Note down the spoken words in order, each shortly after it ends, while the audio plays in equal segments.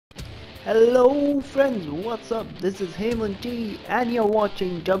Hello friends, what's up? This is Hemant T and you're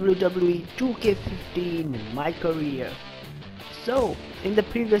watching WWE 2K15 My Career. So, in the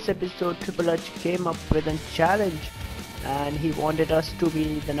previous episode, Triple H came up with a challenge and he wanted us to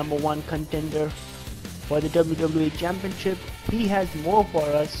be the #1 contender for the WWE Championship. He has more for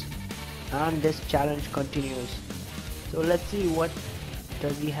us and this challenge continues. So let's see what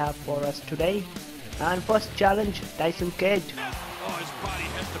does he have for us today. And first challenge, Tyson Cage. Oh, his body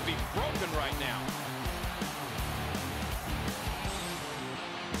has to be broken right now.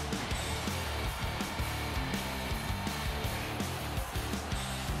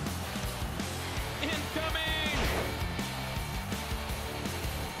 Incoming!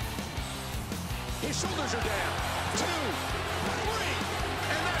 His shoulders are down. 2, 3,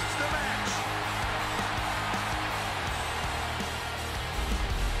 and that's the match.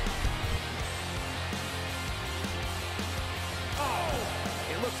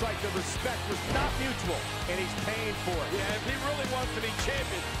 Looks like the respect was not mutual, and he's paying for it. Yeah, if he really wants to be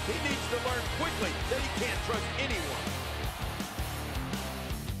champion, he needs to learn quickly that he can't trust anyone.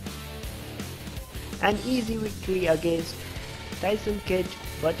 An easy victory against Tyson Cage,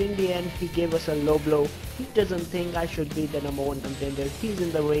 but in the end he gave us a low blow. He doesn't think I should be the #1 contender. He's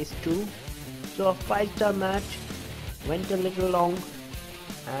in the race too. So a 5-star match went a little long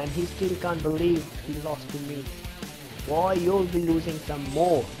and he still can't believe he lost to me. Boy, you'll be losing some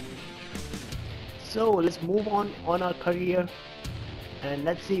more. So let's move on our career and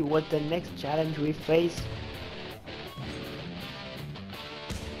let's see what the next challenge we face.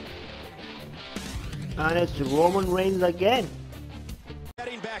 And it's Roman Reigns again.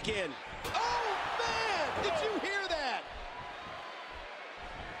 Getting back in. Oh man, did you hear that?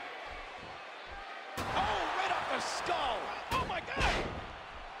 Oh, right off the skull. Oh my God.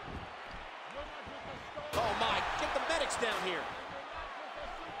 Oh my, get the medics down here.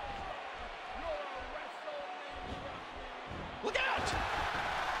 Look out!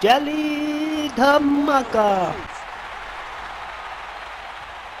 Jelly Dhamaka.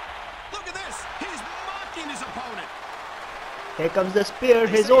 Look at this, he's mocking his opponent. Here comes the spear,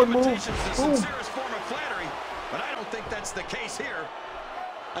 his own move. Imitation's the Boom. sincerest form of flattery, but I don't think that's the case here.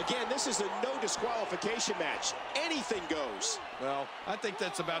 Again, this is a no disqualification match. Anything goes. Well, I think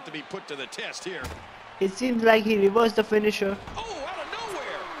that's about to be put to the test here. It seems like he reversed the finisher. Oh, out of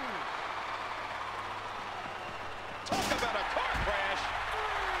nowhere! Talk about a car crash!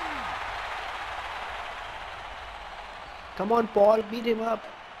 Come on, Paul, beat him up.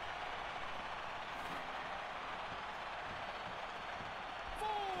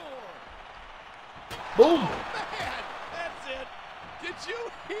 Boom! Man, that's it. Did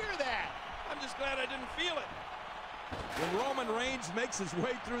you hear that? I'm just glad I didn't feel it. When Roman Reigns makes his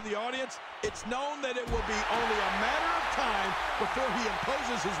way through the audience, it's known that it will be only a matter of time before he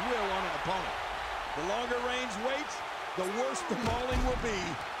imposes his will on an opponent. The longer Reigns waits, the worse the mauling will be.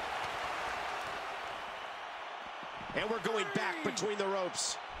 And we're going back between the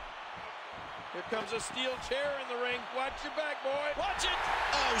ropes. Here comes a steel chair in the ring. Watch your back, boy. Watch it!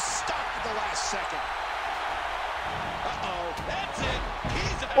 Oh, stopped at the last second. Uh-oh, that's it.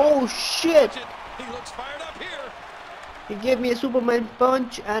 He's out. Oh shit! Watch it. He looks fired up here. He gave me a Superman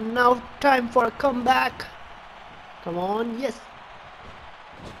punch and now time for a comeback. Come on, yes.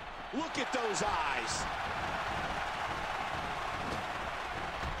 Look at those eyes.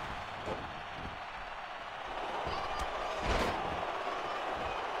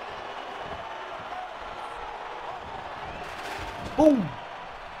 Boom!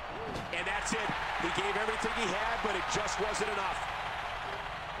 And that's it. He gave everything he had, but it just wasn't enough.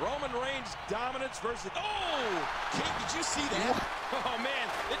 Roman Reigns' dominance versus... Oh! King, did you see that? Oh, man,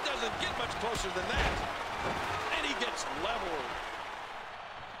 it doesn't get much closer than that. And he gets leveled.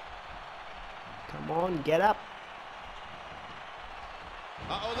 Come on, get up.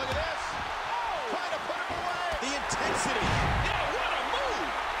 Uh-oh, look at this. Oh! Trying to put him away. The intensity. Yeah, what a move!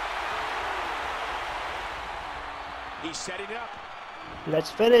 He's setting it up.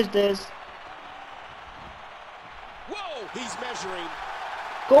 Let's finish this. Whoa! He's measuring.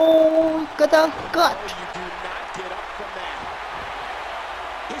 Go, cut out, cut. Oh, you do not get up from that.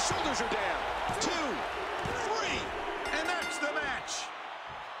 His shoulders are down. 2, 3, and that's the match.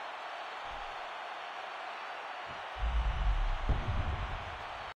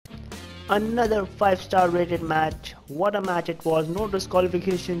 Another 5-star rated match. What a match it was. No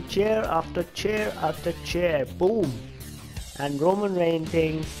disqualification. Chair after chair after chair. Boom. And Roman Reigns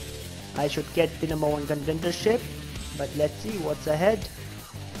thinks I should get the #1 contendership. But let's see what's ahead.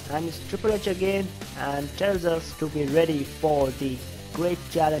 And it's Triple H again and tells us to be ready for the great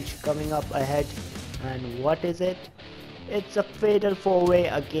challenge coming up ahead. And what is it? It's a fatal 4-way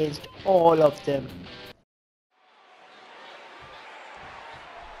against all of them.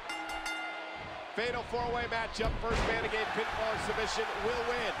 Fatal 4-way matchup. First man to gain pinfall or submission will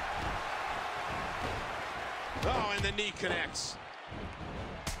win. Oh, and the knee connects.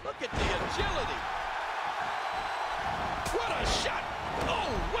 Look at the agility. What a shot. Oh,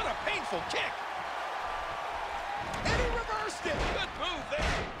 what a painful kick. And he reversed it. Good move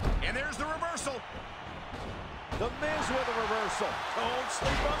there. And there's the reversal. The Miz with a reversal. Don't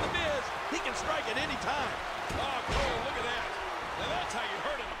sleep on the Miz. He can strike at any time. Oh, Cole, look at that. Now that's how you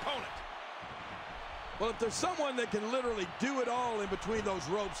hurt an opponent. Well, if there's someone that can literally do it all in between those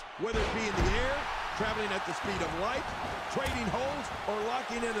ropes, whether it be in the air, traveling at the speed of light, trading holds, or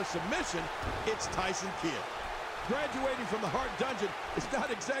locking in a submission, it's Tyson Kidd. Graduating from the hard dungeon is not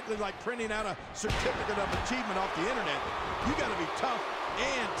exactly like printing out a certificate of achievement off the internet. You got to be tough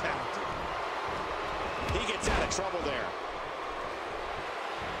and talented. He gets out of trouble there.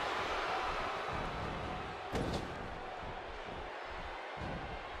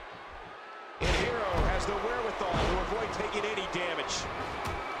 And Hero has the wherewithal to avoid taking any damage.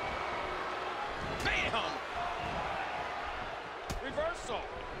 Bam! Reversal.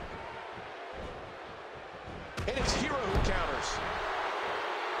 And it's Hero who counters.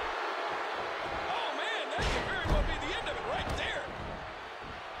 Oh, man, that could very well be the end of it right there.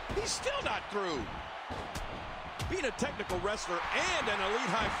 He's still not through. Being a technical wrestler and an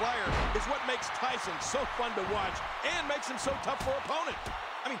elite high flyer is what makes Tyson so fun to watch and makes him so tough for opponents.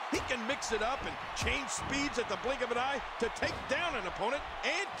 I mean, he can mix it up and change speeds at the blink of an eye to take down an opponent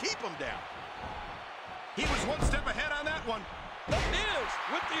and keep him down. He was one step ahead on that one. The Miz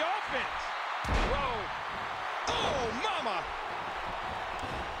with the offense. Whoa. Oh, mama!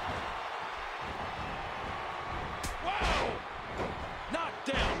 Wow!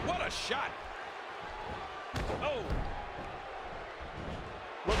 Knocked down. What a shot. Oh.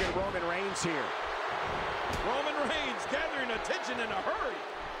 Look at Roman Reigns here. Roman Reigns gathering attention in a hurry.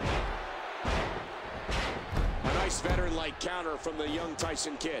 A nice veteran-like counter from the young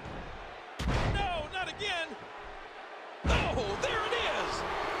Tyson Kidd. No, not again. Oh, there it is.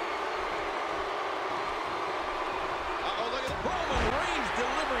 Uh-oh, look at that. Roman Reigns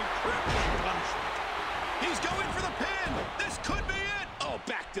delivering crippling punishment. He's going for the pin. This could be it. Oh,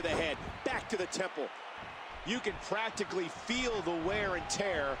 back to the head, back to the temple. You can practically feel the wear and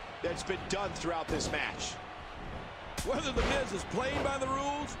tear that's been done throughout this match. Whether the Miz is playing by the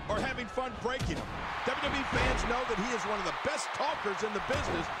rules or having fun breaking them, WWE fans know that he is one of the best talkers in the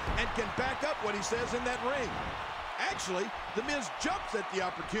business and can back up what he says in that ring. Actually, the Miz jumps at the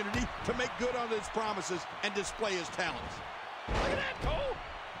opportunity to make good on his promises and display his talents. Look at that, Cole.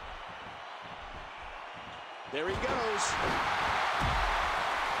 There he goes.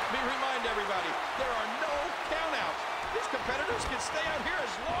 Let me remind everybody, there are no countouts. These competitors can stay out here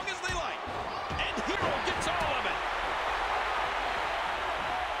as long as they like. And Hero gets all of it.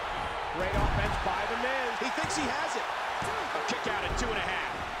 Great offense by the Miz. He thinks he has it. A kick out at 2.5.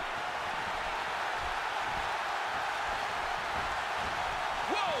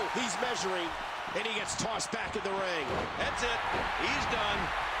 Whoa! He's measuring, and he gets tossed back in the ring. That's it. He's done.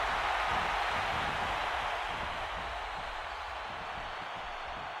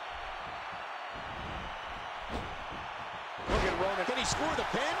 Look at Roman. Can he score the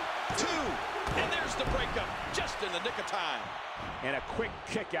pin? 2. And there's the breakup, just in the nick of time. And a quick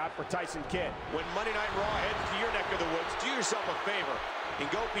kick out for Tyson Kidd. When Monday Night Raw heads to your neck of the woods, do yourself a favor and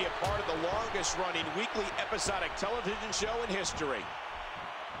go be a part of the longest running weekly episodic television show in history.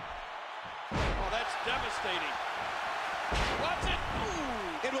 Oh, that's devastating. Watch it.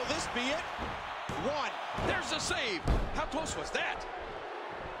 Ooh. And will this be it? 1. There's a save. How close was that?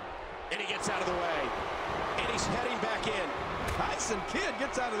 And he gets out of the way. And he's heading back in. Tyson Kidd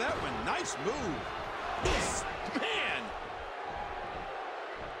gets out of that one. Nice move. This man.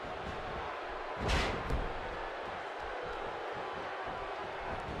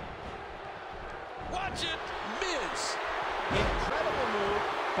 Watch it. Miz. Incredible move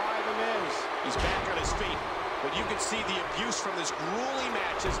by the Miz. He's back on his feet. But you can see the abuse from this grueling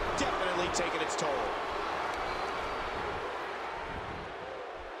match has definitely taken its toll.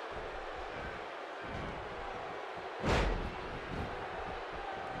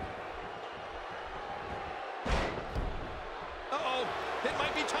 Uh-oh. It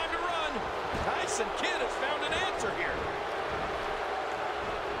might be time to run. Tyson Kidd has found an answer here.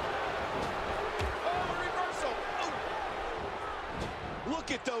 Oh, reversal. Oh.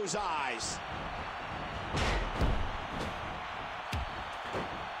 Look at those eyes.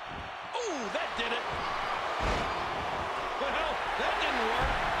 Oh, that did it. Well, that didn't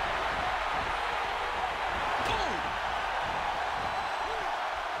work. Oh,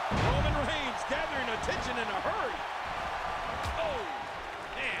 in a hurry. Oh,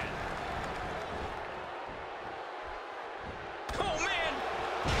 man. Oh, man.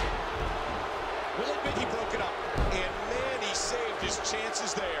 Really big, he broke it up. And, man, he saved his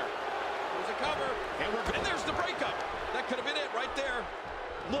chances there. There's a cover. And there's the breakup. That could have been it right there.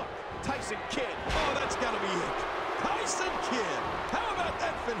 Look, Tyson Kidd. Oh, that's got to be it. Tyson Kidd. How about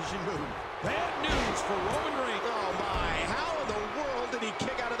that finishing move? Bad news for Roman Reigns. Oh, my. How in the world did he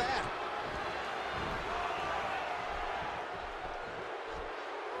kick out of that?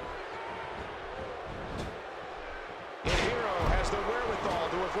 And Hero has the wherewithal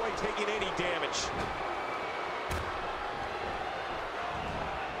to avoid taking any damage.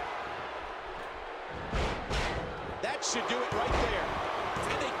 That should do it right there.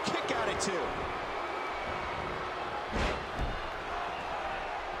 And they kick out at 2.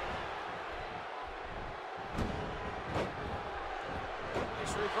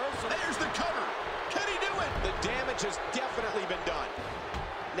 Nice reversal. There's the cover. Can he do it? The damage has definitely been done.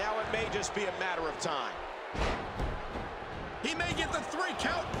 Now it may just be a matter of time. He may get the 3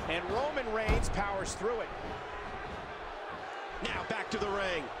 count. And Roman Reigns powers through it. Now back to the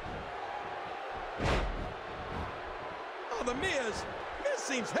ring. Oh, the Miz. Miz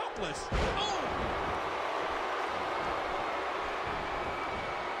seems helpless. Oh!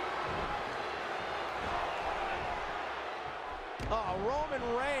 Oh, Roman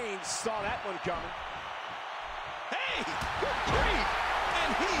Reigns saw that one coming. Hey! Good grief!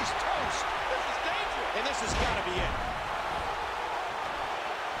 And he's toast. This is dangerous. And this has got to be it.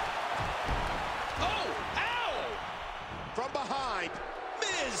 Oh! Ow! From behind,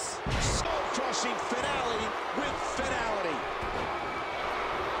 Miz. Soul-crushing finale with finality.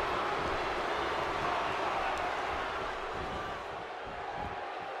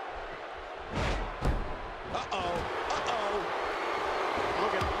 Uh-oh. Uh-oh.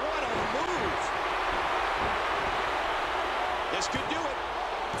 Look at what a move. This could do it.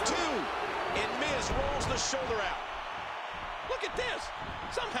 2. And Miz rolls the shoulder out. Look at this.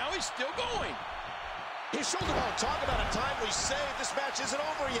 Somehow he's still going. His shoulder won't talk about a timely save. This match isn't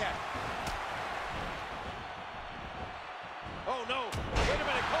over yet. Oh, no. Wait a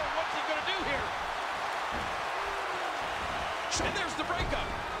minute, Cole. What's he going to do here? And there's the breakup.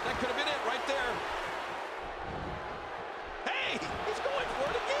 That could have been it right there. Hey, he's going for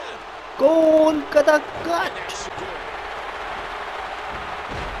it again. Kolkata cut.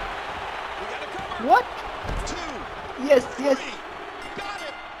 We got a cover. What? 2. Yes, yes. 3. Got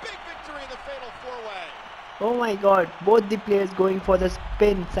it. Big victory in the fatal 4-way. Oh my god, both the players going for the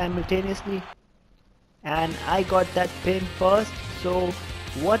spin simultaneously. And I got that pin first, so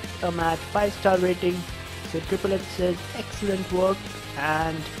what a match, 5-star rating. So Triple H says excellent work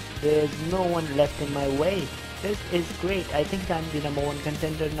and there's no one left in my way. This is great, I think I'm the #1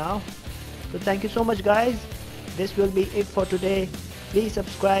 contender now. So thank you so much guys, this will be it for today. Please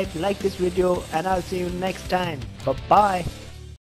subscribe, like this video and I'll see you next time. Bye bye.